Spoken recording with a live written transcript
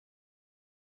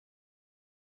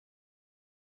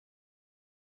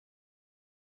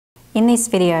In this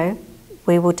video,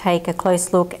 we will take a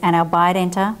close look at our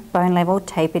Biodenta bone level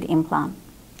tapered implant.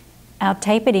 Our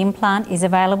tapered implant is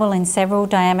available in several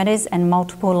diameters and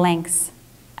multiple lengths.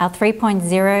 Our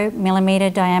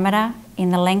 3.0mm diameter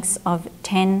in the lengths of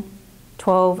 10,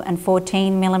 12 and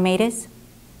 14 millimeters,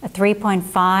 a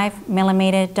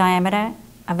 3.5mm diameter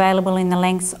available in the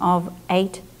lengths of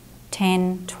 8,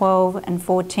 10, 12 and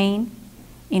 14.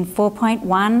 In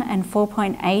 4.1 and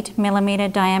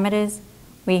 4.8mm diameters,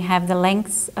 we have the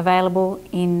lengths available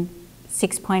in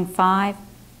 6.5,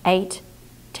 8,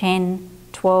 10,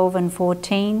 12 and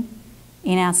 14.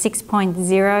 In our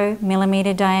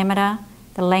 6.0mm diameter,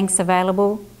 the lengths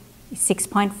available is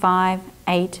 6.5,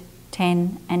 8,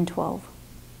 10 and 12.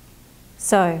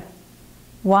 So,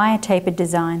 why a tapered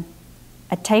design?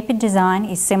 A tapered design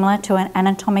is similar to an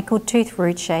anatomical tooth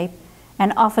root shape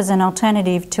and offers an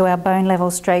alternative to our bone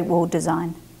level straight wall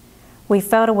design. We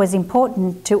felt it was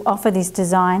important to offer this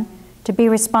design to be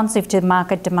responsive to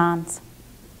market demands.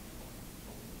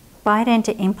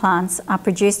 Biodenta implants are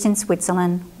produced in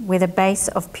Switzerland with a base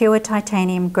of pure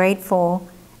titanium grade 4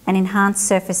 and enhanced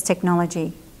surface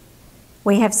technology.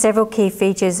 We have several key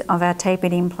features of our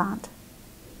tapered implant.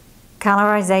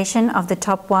 Colorization of the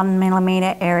top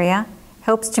 1mm area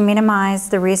helps to minimize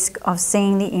the risk of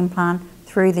seeing the implant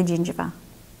through the gingiva.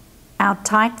 Our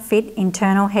tight fit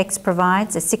internal hex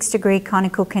provides a 6-degree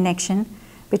conical connection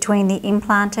between the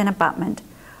implant and abutment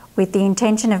with the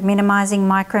intention of minimizing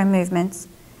micro movements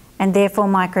and therefore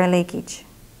micro leakage.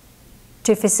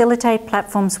 To facilitate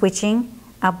platform switching,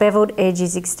 our beveled edge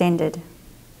is extended.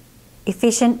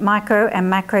 Efficient micro and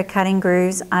macro cutting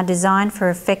grooves are designed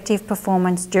for effective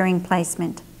performance during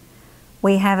placement.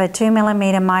 We have a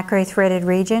 2mm micro threaded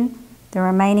region. The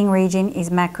remaining region is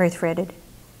macro threaded.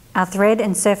 Our thread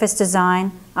and surface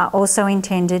design are also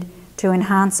intended to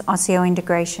enhance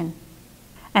osseointegration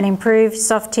and improve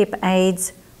soft tip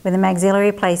aids with the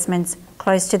maxillary placements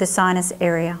close to the sinus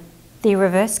area. The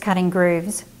reverse cutting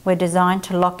grooves were designed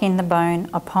to lock in the bone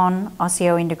upon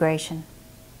osseointegration.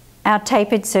 Our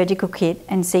tapered surgical kit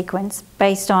and sequence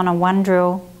based on a one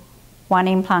drill, one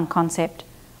implant concept.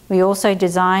 We also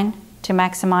designed to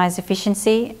maximize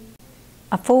efficiency.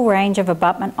 A full range of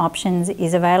abutment options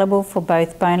is available for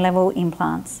both bone level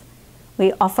implants.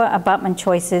 We offer abutment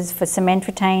choices for cement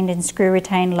retained and screw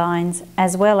retained lines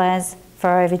as well as for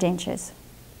overdentures.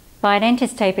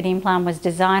 Biodenta's tapered implant was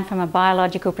designed from a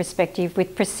biological perspective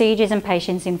with procedures and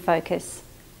patients in focus.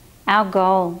 Our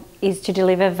goal is to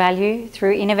deliver value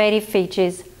through innovative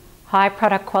features, high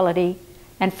product quality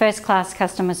and first-class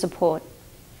customer support.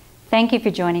 Thank you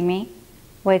for joining me.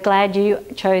 We're glad you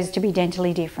chose to be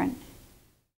dentally different.